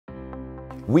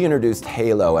We introduced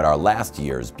Halo at our last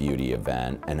year's beauty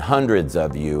event, and hundreds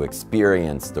of you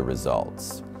experienced the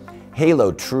results.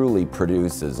 Halo truly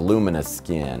produces luminous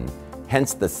skin,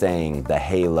 hence the saying, the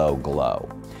Halo glow.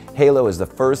 Halo is the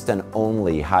first and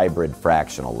only hybrid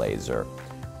fractional laser.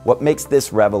 What makes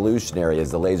this revolutionary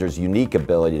is the laser's unique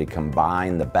ability to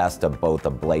combine the best of both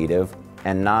ablative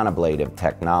and non-ablative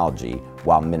technology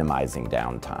while minimizing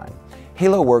downtime.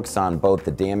 Halo works on both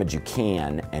the damage you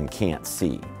can and can't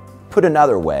see. Put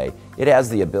another way, it has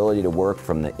the ability to work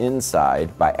from the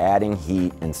inside by adding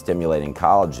heat and stimulating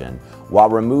collagen while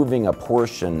removing a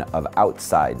portion of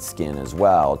outside skin as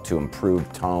well to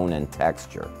improve tone and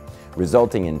texture,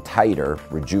 resulting in tighter,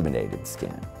 rejuvenated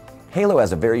skin. Halo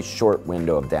has a very short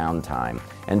window of downtime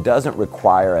and doesn't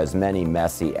require as many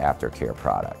messy aftercare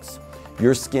products.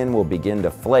 Your skin will begin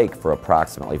to flake for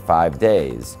approximately 5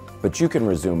 days, but you can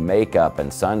resume makeup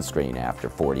and sunscreen after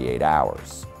 48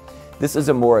 hours. This is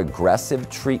a more aggressive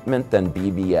treatment than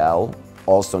BBL,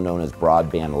 also known as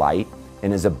broadband light,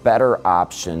 and is a better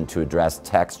option to address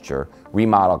texture,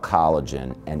 remodel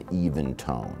collagen, and even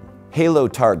tone. Halo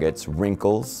targets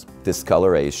wrinkles,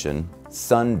 discoloration,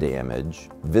 sun damage,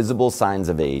 visible signs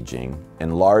of aging,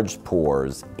 enlarged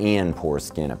pores, and poor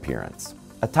skin appearance.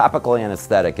 A topical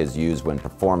anesthetic is used when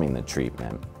performing the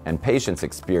treatment, and patients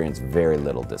experience very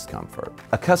little discomfort.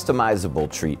 A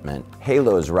customizable treatment,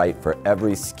 Halo is right for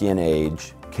every skin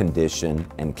age, condition,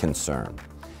 and concern.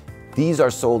 These are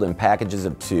sold in packages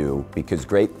of 2 because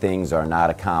great things are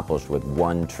not accomplished with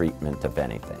one treatment of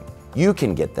anything. You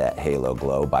can get that Halo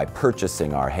glow by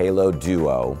purchasing our Halo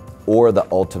Duo or the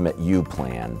Ultimate U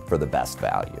plan for the best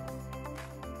value.